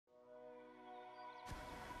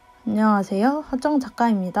안녕하세요.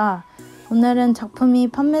 화정작가입니다. 오늘은 작품이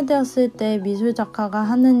판매되었을 때 미술작가가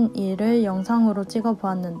하는 일을 영상으로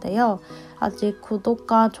찍어보았는데요. 아직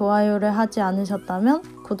구독과 좋아요를 하지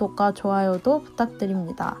않으셨다면 구독과 좋아요도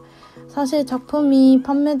부탁드립니다. 사실 작품이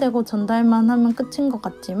판매되고 전달만 하면 끝인 것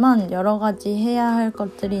같지만 여러 가지 해야 할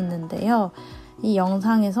것들이 있는데요. 이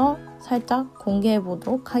영상에서 살짝 공개해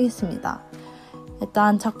보도록 하겠습니다.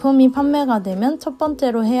 일단 작품이 판매가 되면 첫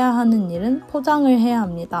번째로 해야 하는 일은 포장을 해야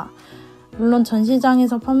합니다. 물론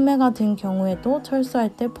전시장에서 판매가 된 경우에도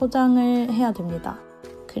철수할 때 포장을 해야 됩니다.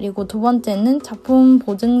 그리고 두 번째는 작품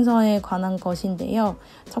보증서에 관한 것인데요.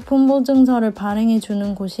 작품 보증서를 발행해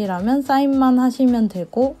주는 곳이라면 사인만 하시면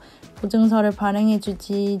되고 보증서를 발행해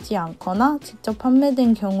주지 않거나 직접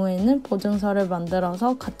판매된 경우에는 보증서를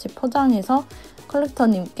만들어서 같이 포장해서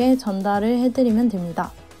컬렉터님께 전달을 해드리면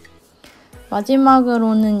됩니다.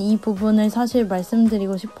 마지막으로는 이 부분을 사실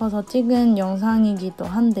말씀드리고 싶어서 찍은 영상이기도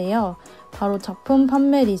한데요. 바로 작품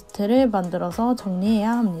판매 리스트를 만들어서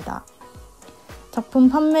정리해야 합니다. 작품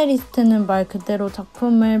판매 리스트는 말 그대로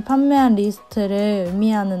작품을 판매한 리스트를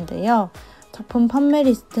의미하는데요. 작품 판매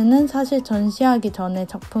리스트는 사실 전시하기 전에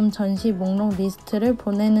작품 전시 목록 리스트를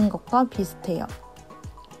보내는 것과 비슷해요.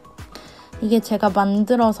 이게 제가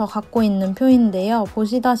만들어서 갖고 있는 표인데요.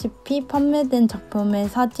 보시다시피 판매된 작품의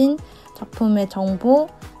사진, 작품의 정보,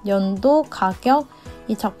 연도, 가격,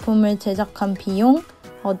 이 작품을 제작한 비용,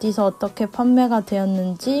 어디서 어떻게 판매가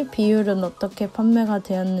되었는지, 비율은 어떻게 판매가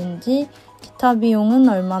되었는지, 기타 비용은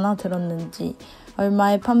얼마나 들었는지,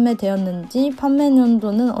 얼마에 판매되었는지, 판매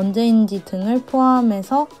연도는 언제인지 등을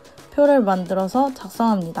포함해서 표를 만들어서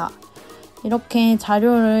작성합니다. 이렇게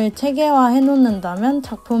자료를 체계화해 놓는다면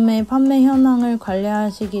작품의 판매 현황을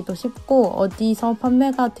관리하시기도 쉽고 어디서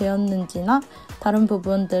판매가 되었는지나 다른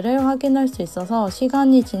부분들을 확인할 수 있어서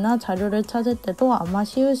시간이 지나 자료를 찾을 때도 아마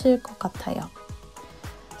쉬우실 것 같아요.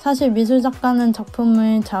 사실 미술작가는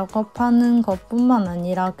작품을 작업하는 것뿐만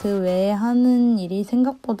아니라 그 외에 하는 일이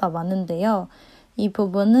생각보다 많은데요. 이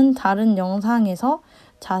부분은 다른 영상에서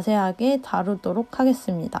자세하게 다루도록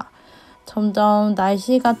하겠습니다. 점점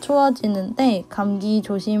날씨가 추워지는데 감기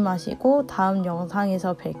조심하시고 다음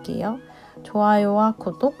영상에서 뵐게요. 좋아요와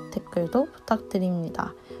구독, 댓글도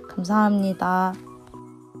부탁드립니다. 감사합니다.